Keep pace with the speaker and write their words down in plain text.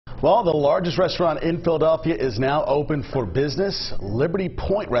Well, the largest restaurant in Philadelphia is now open for business. Liberty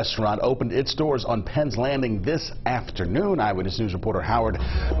Point Restaurant opened its doors on Penn's Landing this afternoon. Eyewitness News reporter Howard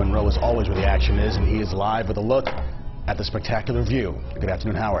Monroe is always where the action is, and he is live with a look at the spectacular view. Good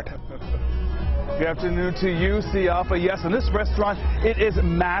afternoon, Howard. Good afternoon to you, Siafa. Yes, and this restaurant, it is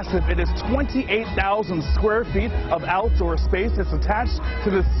massive. It is 28,000 square feet of outdoor space. It's attached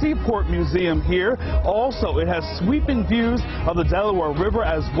to the Seaport Museum here. Also, it has sweeping views of the Delaware River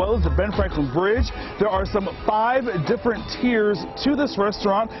as well as the Ben Franklin Bridge. There are some 5 different tiers to this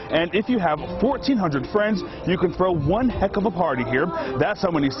restaurant, and if you have 1,400 friends, you can throw one heck of a party here. That's how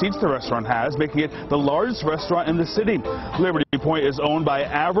many seats the restaurant has, making it the largest restaurant in the city. Liberty Point is owned by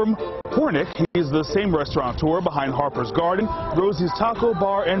Avram Hornick. He's the same restaurateur behind Harper's Garden, Rosie's Taco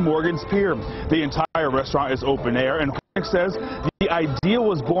Bar, and Morgan's Pier. The entire restaurant is open air, and Hornick says the idea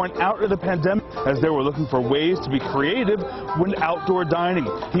was born out of the pandemic as they were looking for ways to be creative with outdoor dining.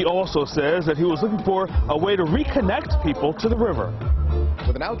 He also says that he was looking for a way to reconnect people to the river.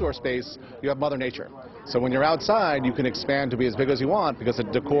 With an outdoor space, you have Mother Nature. So when you're outside, you can expand to be as big as you want because the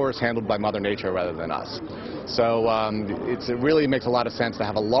decor is handled by Mother Nature rather than us. So it really makes a lot of sense to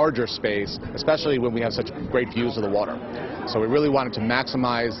have a larger space, especially when we have such great views of the water. So we really wanted to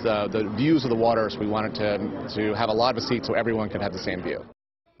maximize the views of the water, so we wanted to have a lot of seats so everyone could have the same view.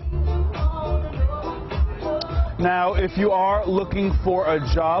 Now, if you are looking for a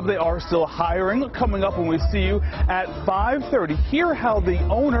job, they are still hiring. Coming up when we see you at 5:30, hear how the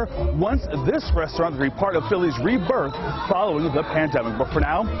owner wants this restaurant to be part of Philly's rebirth following the pandemic. But for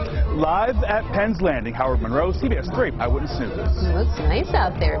now, live at Penn's Landing, Howard Monroe, CBS 3 Eyewitness News. It looks nice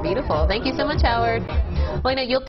out there. Beautiful. Thank you so much, Howard. Well, I know you'll